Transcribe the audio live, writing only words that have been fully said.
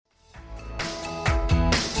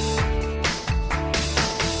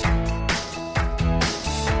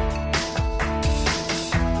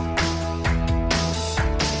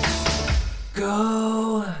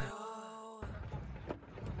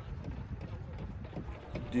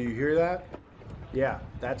Do you hear that? Yeah,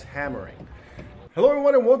 that's hammering. Hello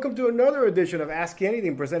everyone and welcome to another edition of Ask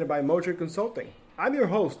Anything presented by Mosher Consulting. I'm your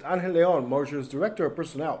host, Angel Leon, Mosher's Director of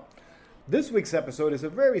Personnel. This week's episode is a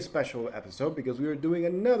very special episode because we are doing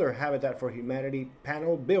another Habitat for Humanity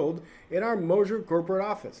panel build in our Mosher corporate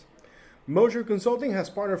office. Mosher Consulting has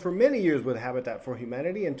partnered for many years with Habitat for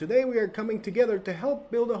Humanity, and today we are coming together to help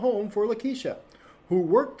build a home for Lakeisha, who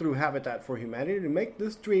worked through Habitat for Humanity to make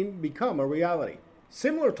this dream become a reality.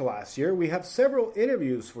 Similar to last year, we have several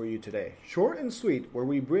interviews for you today, short and sweet, where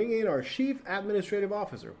we bring in our Chief Administrative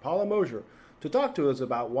Officer, Paula Mosher, to talk to us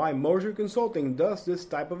about why Mosher Consulting does this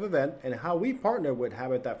type of event and how we partner with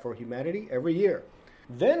Habitat for Humanity every year.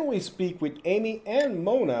 Then we speak with Amy and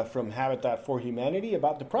Mona from Habitat for Humanity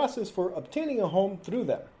about the process for obtaining a home through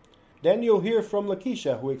them. Then you'll hear from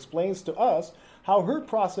Lakeisha, who explains to us how her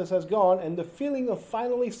process has gone and the feeling of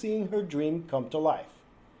finally seeing her dream come to life.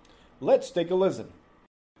 Let's take a listen.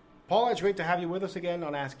 Paula, it's great to have you with us again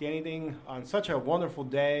on Ask Anything on such a wonderful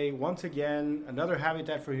day. Once again, another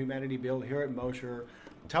Habitat for Humanity build here at Mosher.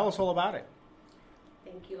 Tell us all about it.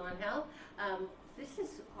 Thank you, Angel. This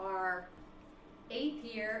is our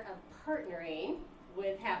 8th year of partnering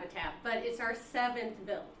with Habitat, but it's our 7th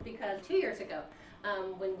build because 2 years ago,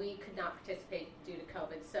 when we could not participate due to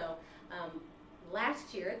COVID. So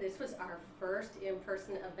last year, this was our first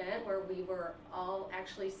in-person event where we were all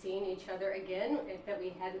actually seeing each other again, that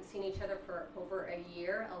we hadn't seen each other for over a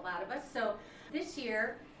year, a lot of us. So this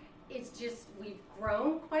year, it's just, we've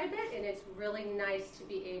grown quite a bit, and it's really nice to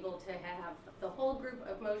be able to have the whole group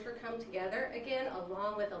of Mosher come together again,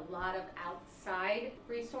 along with a lot of outside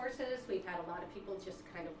resources. We've had a lot of people just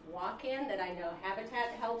kind of walk in that I know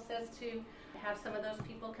Habitat helps us to have some of those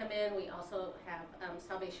people come in. We also have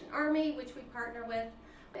Salvation Army, which we partner with,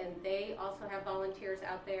 and they also have volunteers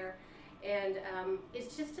out there. And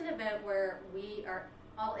it's just an event where we are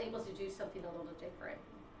all able to do something a little different.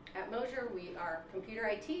 At Mosher, we are computer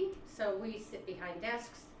IT, so we sit behind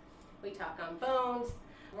desks, we talk on phones,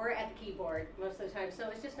 we're at the keyboard most of the time. So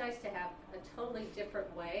it's just nice to have a totally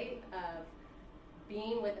different way of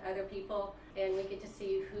being with other people, and we get to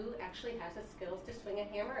see who actually has the skills to swing a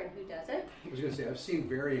hammer and who doesn't. I was going to say, I've seen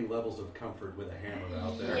varying levels of comfort with a hammer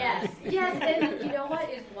out there. Yes, and you know what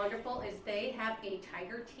is wonderful is they have a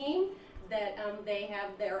tiger team that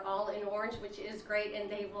they're all in orange, which is great, and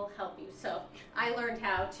they will help you. So I learned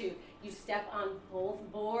how to, you step on both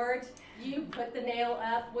boards, you put the nail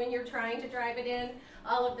up when you're trying to drive it in,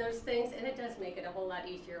 all of those things, and it does make it a whole lot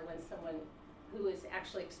easier when someone who is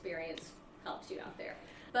actually experienced helps you out there.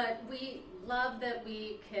 But we love that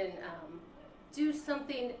we can do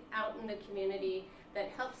something out in the community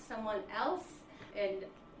that helps someone else, and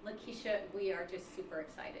Lakeisha, we are just super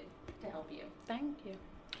excited to help you. Thank you.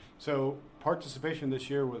 So participation this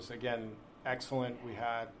year was, again, excellent. We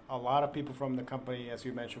had a lot of people from the company, as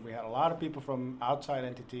you mentioned. We had a lot of people from outside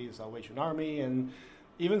entities, Salvation Army, and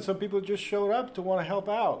even some people just showed up to want to help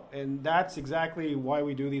out. And that's exactly why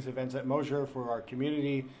we do these events at Mosher, for our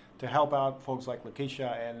community, to help out folks like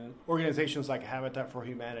Lakeisha and organizations like Habitat for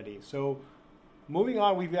Humanity. So moving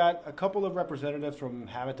on, we've got a couple of representatives from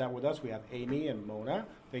Habitat with us. We have Amy and Mona.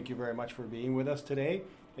 Thank you very much for being with us today.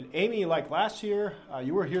 And Amy, like last year,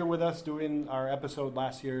 you were here with us doing our episode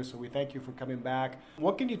last year, so we thank you for coming back.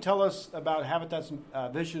 What can you tell us about Habitat's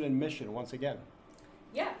vision and mission once again?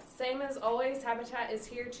 Yeah, same as always, Habitat is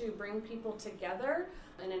here to bring people together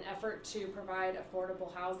in an effort to provide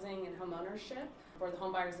affordable housing and home ownership for the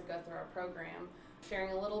home buyers that go through our program.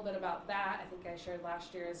 Sharing a little bit about that, I think I shared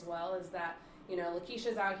last year as well, is that, you know,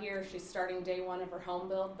 Lakeisha's out here, she's starting day one of her home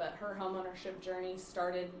build, but her home ownership journey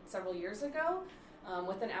started several years ago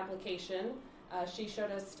with an application. She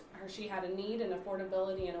showed us she had a need and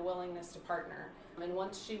affordability and a willingness to partner. And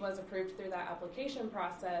once she was approved through that application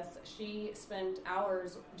process, she spent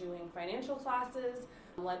hours doing financial classes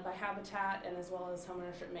led by Habitat, and as well as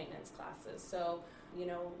homeownership maintenance classes. So, you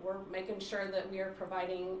know, we're making sure that we are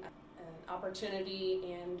providing an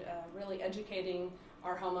opportunity and really educating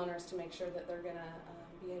our homeowners to make sure that they're going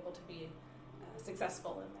to be able to be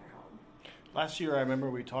successful in their home. Last year, I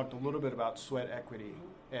remember we talked a little bit about sweat equity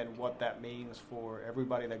and what that means for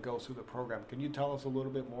everybody that goes through the program. Can you tell us a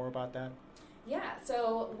little bit more about that? Yeah,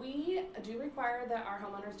 so we do require that our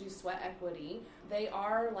homeowners do sweat equity. They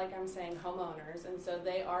are, like I'm saying, homeowners, and so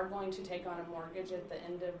they are going to take on a mortgage at the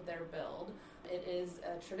end of their build. It is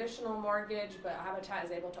a traditional mortgage, but Habitat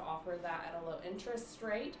is able to offer that at a low interest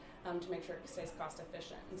rate to make sure it stays cost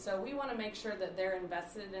efficient. And so we want to make sure that they're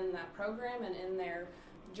invested in that program and in their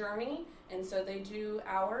journey, and so they do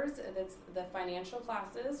hours. That's the financial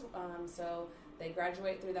classes. So they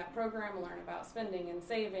graduate through that program, learn about spending and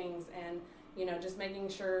savings, and just making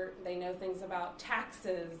sure they know things about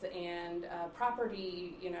taxes and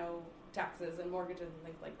property, taxes and mortgages and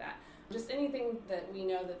things like that. Just anything that we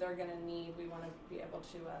know that they're going to need, we want to be able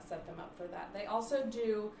to set them up for that. They also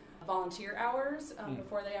do volunteer hours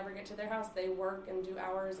before they ever get to their house. They work and do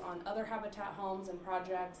hours on other Habitat homes and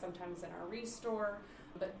projects, sometimes in our restore.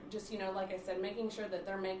 But just, like I said, making sure that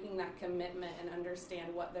they're making that commitment and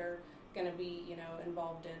understand what they're going to be,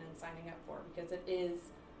 involved in and signing up for, because it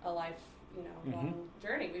is a life, long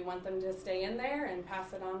journey. We want them to stay in there and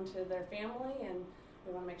pass it on to their family, and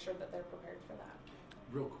we want to make sure that they're prepared for that.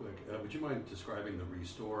 Real quick, would you mind describing the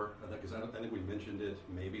restore? Because I think we mentioned it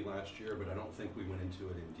maybe last year, but I don't think we went into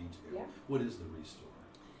it in detail. Yeah. What is the restore?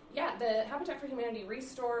 Yeah, the Habitat for Humanity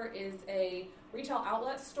Restore is a retail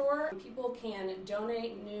outlet store. People can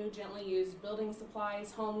donate new, gently used building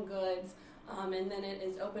supplies, home goods, and then it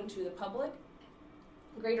is open to the public.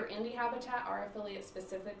 Greater Indy Habitat, our affiliate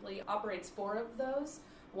specifically, operates 4 of those,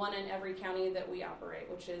 one in every county that we operate,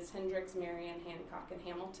 which is Hendricks, Marion, Hancock, and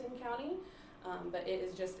Hamilton County. But it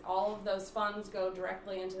is just all of those funds go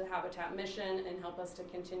directly into the Habitat mission and help us to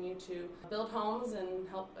continue to build homes and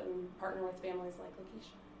help and partner with families like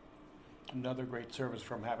Lakeisha. Another great service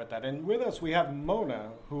from Habitat. And with us, we have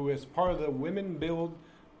Mona, who is part of the Women Build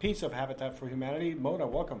piece of Habitat for Humanity. Mona,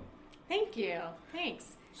 welcome. Thank you.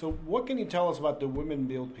 Thanks. So what can you tell us about the Women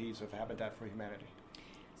Build piece of Habitat for Humanity?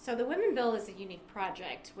 So the Women Build is a unique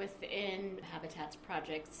project within Habitat's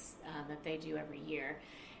projects that they do every year.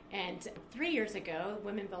 And 3 years ago,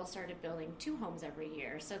 Women Build started building 2 homes every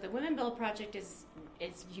year. So the Women Build project is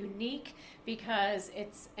unique because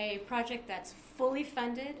it's a project that's fully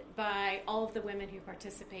funded by all of the women who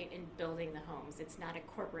participate in building the homes. It's not a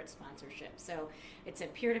corporate sponsorship. So it's a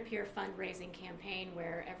peer-to-peer fundraising campaign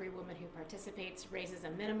where every woman who participates raises a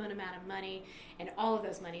minimum amount of money, and all of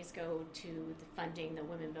those monies go to the funding the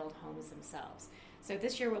Women Build homes themselves. So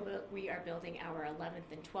this year we are building our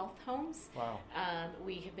 11th and 12th homes. Wow.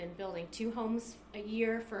 We have been building 2 homes a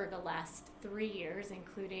year for the last 3 years,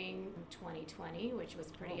 including 2020, which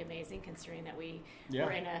was pretty amazing considering that we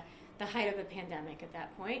were in the height of the pandemic at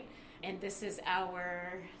that point. And this is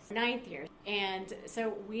our 9th year. And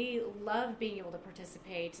so we love being able to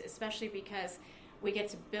participate, especially because we get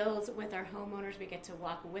to build with our homeowners. We get to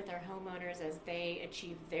walk with our homeowners as they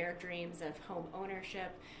achieve their dreams of home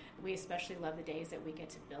ownership. We especially love the days that we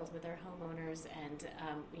get to build with our homeowners, and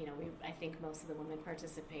I think most of the women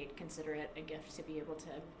participate consider it a gift to be able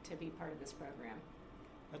to be part of this program.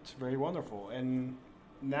 That's very wonderful. And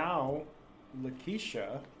now,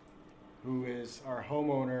 Lakeisha, who is our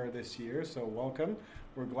homeowner this year, so welcome.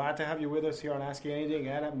 We're glad to have you with us here on Ask Anything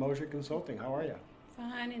and at Mosher Consulting. How are you?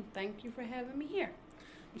 Fine, and thank you for having me here.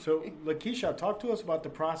 So, Lakeisha, talk to us about the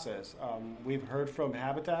process. We've heard from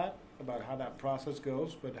Habitat about how that process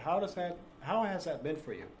goes, but how has that been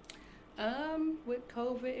for you? With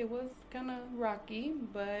COVID, it was kind of rocky,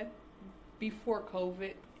 but before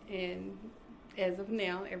COVID and as of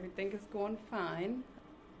now, everything is going fine.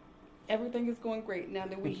 Everything is going great now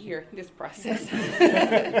that we're here, this process.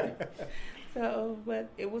 So, but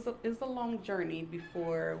it was a long journey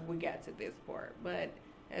before we got to this part, but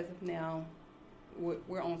as of now,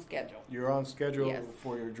 we're on schedule. You're on schedule Yes.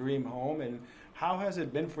 for your dream home, and how has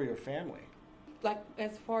it been for your family? Like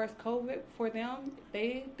as far as COVID for them,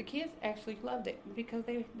 the kids actually loved it because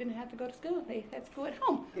they didn't have to go to school; they had school at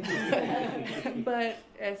home. But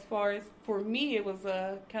as far as for me, it was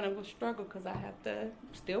a kind of a struggle because I have to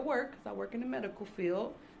still work because I work in the medical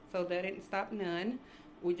field, so that didn't stop none.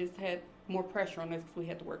 We just had more pressure on us because we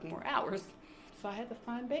had to work more hours. So I had to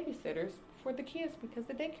find babysitters for the kids because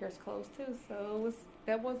the daycare's closed too. So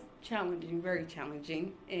that was challenging, very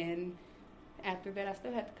challenging. And after that, I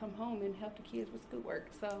still had to come home and help the kids with schoolwork.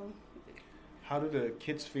 So, how do the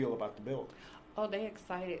kids feel about the build? Oh, they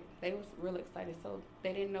excited. They was really excited. So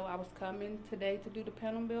they didn't know I was coming today to do the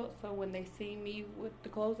panel build. So when they see me with the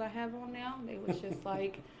clothes I have on now, they was just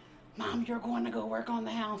like, "Mom, you're going to go work on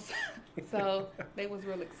the house." So they was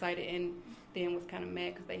really excited, and then was kind of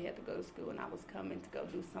mad because they had to go to school and I was coming to go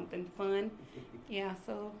do something fun. Yeah.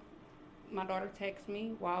 So my daughter texted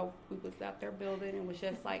me while we was out there building and was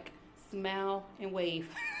just like, "Smile and wave."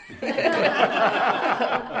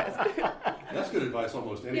 That's good advice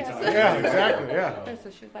almost any time. Yeah, exactly, yeah. So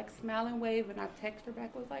she was like, "Smile and wave," and I texted her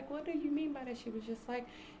back, was like, "What do you mean by that?" She was just like,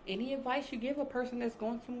 "Any advice you give a person that's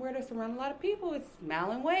going somewhere that's around a lot of people is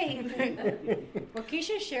smile and wave." Well,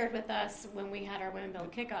 Keisha shared with us when we had our Women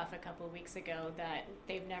Build kickoff a couple of weeks ago that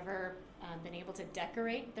they've never been able to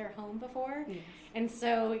decorate their home before. Yes. And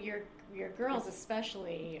so your girls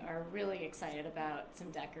especially are really excited about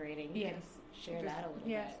some decorating. You Yes. can share that a little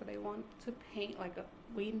Yeah, bit. so they want to paint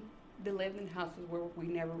we the living houses where we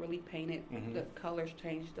never really painted. Mhm. The colors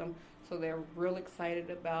changed them. So they're real excited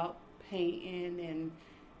about painting, and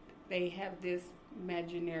they have this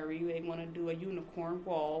imaginary, they want to do a unicorn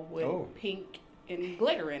wall with pink and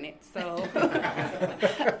glitter in it. So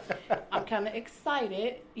I'm kind of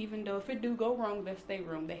excited, even though if it do go wrong, that's their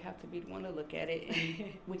room. They have to be the one to look at it,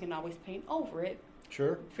 and we can always paint over it.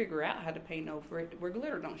 Sure. Figure out how to paint over it where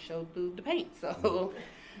glitter don't show through the paint. So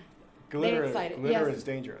Glitter Yes. is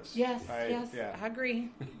dangerous. yes, Yeah. I agree.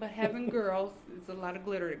 But having girls, there's a lot of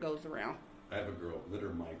glitter that goes around. I have a girl, glitter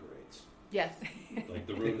migrates. Yes, Like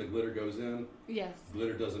the room that glitter goes in, yes.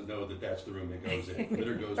 glitter doesn't know that that's the room it goes in.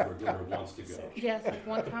 Glitter goes where glitter wants to go. Yes,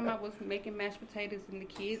 one time I was making mashed potatoes and the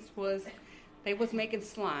kids they was making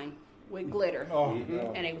slime with glitter. Oh, Mhm.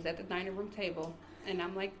 no. And it was at the dining room table. And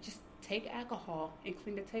I'm like, just take alcohol and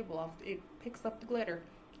clean the table off. It picks up the glitter.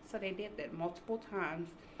 So they did that multiple times.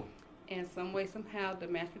 And some way, somehow, the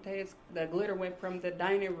mashed potatoes, the glitter went from the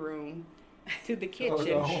dining room to the kitchen.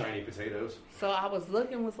 no. Shiny potatoes. So I was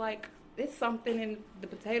looking, was like, there's something in the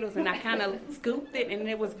potatoes, and I kind of scooped it, and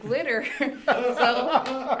it was glitter. So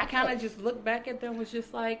I kind of just looked back at them, was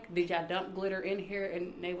just like, did y'all dump glitter in here?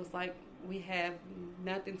 And they was like, we have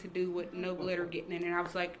nothing to do with no glitter getting in. And I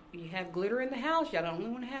was like, you have glitter in the house? Y'all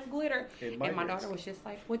don't want to have glitter. It And my migrates. daughter was just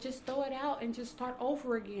like, well, just throw it out and just start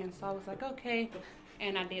over again. So I was like, okay.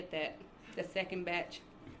 And I did that. The second batch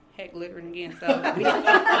had glittering again. So we didn't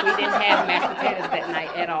have mashed potatoes that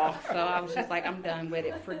night at all. So I was just like, I'm done with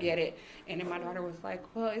it. Forget it. And then my daughter was like,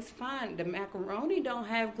 well, it's fine. The macaroni don't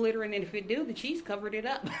have glitter in it. If it do, the cheese covered it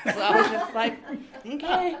up. So I was just like,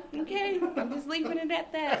 okay. I'm just leaving it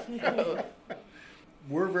at that. So,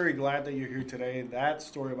 We're very glad that you're here today. That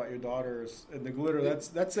story about your daughters and the glitter,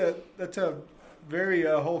 that's a very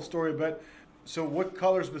whole story. But so what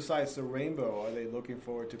colors besides the rainbow are they looking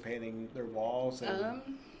forward to painting their walls? And,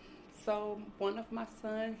 so one of my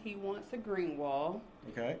sons, he wants a green wall.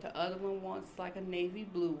 okay. The other one wants like a navy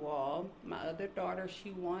blue wall. My other daughter, she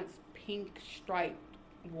wants pink striped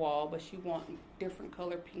wall, but she wants different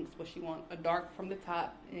color pinks, but she wants a dark from the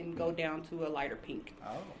top and go down to a lighter pink.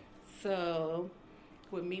 Oh. So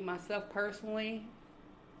with me, myself personally,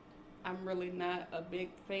 I'm really not a big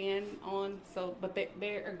fan but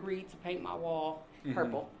they agreed to paint my wall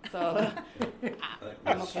purple. So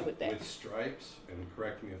I'm okay with that. With stripes, and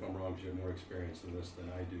correct me if I'm wrong because you have more experience in this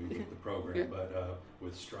than I do with the program, but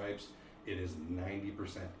with stripes, it is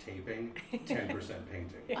 90% taping, 10%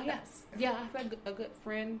 painting. Oh, yes. Yeah, I have a good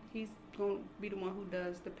friend. He's going to be the one who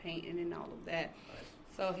does the painting and all of that.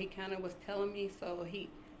 So he kind of was telling me, so he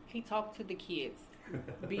talked to the kids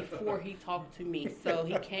before he talked to me. So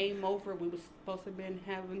he came over. We was supposed to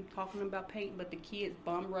have been talking about paint, but the kids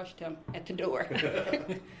bum rushed him at the door.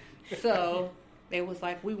 So they was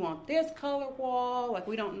like, we want this color wall. Like,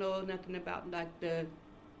 we don't know nothing about like the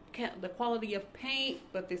quality of paint,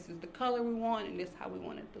 but this is the color we want, and this is how we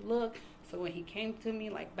want it to look. So when he came to me,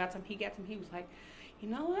 like by the time he got to me, he was like, you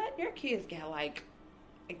know what? Your kids got like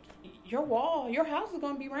your house is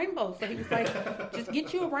going to be rainbow. So he was like, just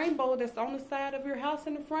get you a rainbow that's on the side of your house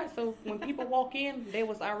in the front. So when people walk in, they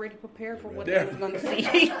was already prepared for what they was going to see.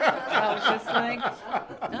 So I was just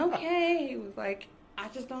like, okay. He was like, I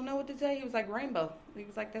just don't know what to tell you. He was like, rainbow. He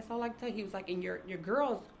was like, that's all I can tell you. He was like, and your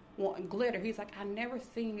girls want glitter. He's like, I never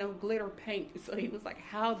seen no glitter paint. So he was like,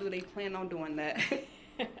 how do they plan on doing that?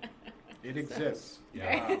 It exists.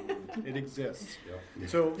 Yeah. It exists. Yep.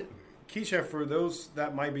 So, Keisha, for those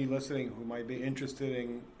that might be listening who might be interested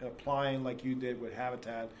in applying like you did with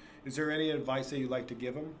Habitat, is there any advice that you'd like to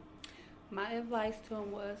give them? My advice to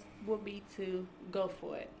him would be to go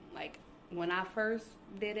for it. Like when I first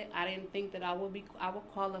did it, I didn't think that I would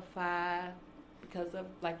qualify because of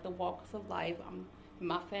like the walks of life.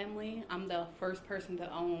 My family, I'm the first person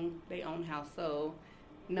to own their own house, so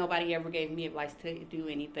nobody ever gave me advice to do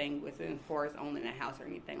anything as far as owning a house or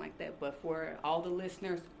anything like that. But for all the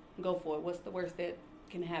listeners, go for it. What's the worst that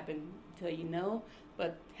can happen? Tell you no,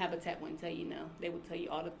 but Habitat wouldn't tell you no. They would tell you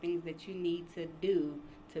all the things that you need to do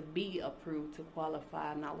to be approved, to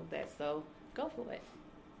qualify, and all of that. So go for it.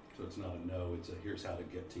 So it's not a no, it's a here's how to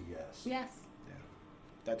get to yes. Yes. Yeah.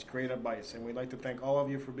 That's great advice. And we'd like to thank all of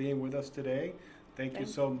you for being with us today. Thank you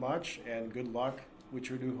so much, and good luck with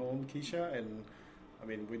your new home, Keisha. And I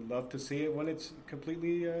mean, we'd love to see it when it's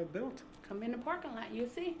completely built. Come in the parking lot, you'll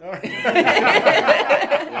see. All right.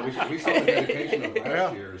 Yeah, we saw the dedication of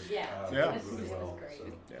last year's Yeah. really well. Great. So.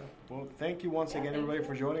 Yeah. Well, thank you once again, thank everybody, you.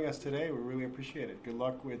 for joining us today. We really appreciate it. Good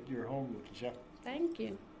luck with your home, Keisha. Thank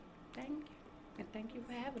you. Thank you. And thank you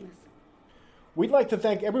for having us. We'd like to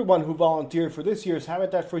thank everyone who volunteered for this year's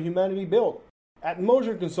Habitat for Humanity build. At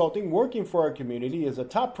Moser Consulting, working for our community is a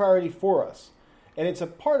top priority for us, and it's a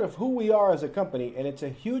part of who we are as a company, and it's a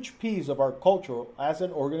huge piece of our culture as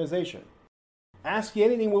an organization. Ask You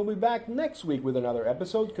Anything will be back next week with another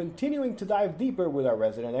episode, continuing to dive deeper with our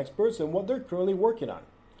resident experts and what they're currently working on.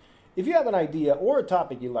 If you have an idea or a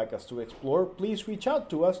topic you'd like us to explore, please reach out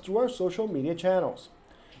to us through our social media channels.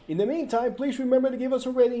 In the meantime, please remember to give us a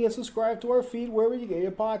rating and subscribe to our feed wherever you get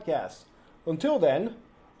your podcasts. Until then,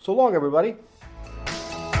 so long everybody.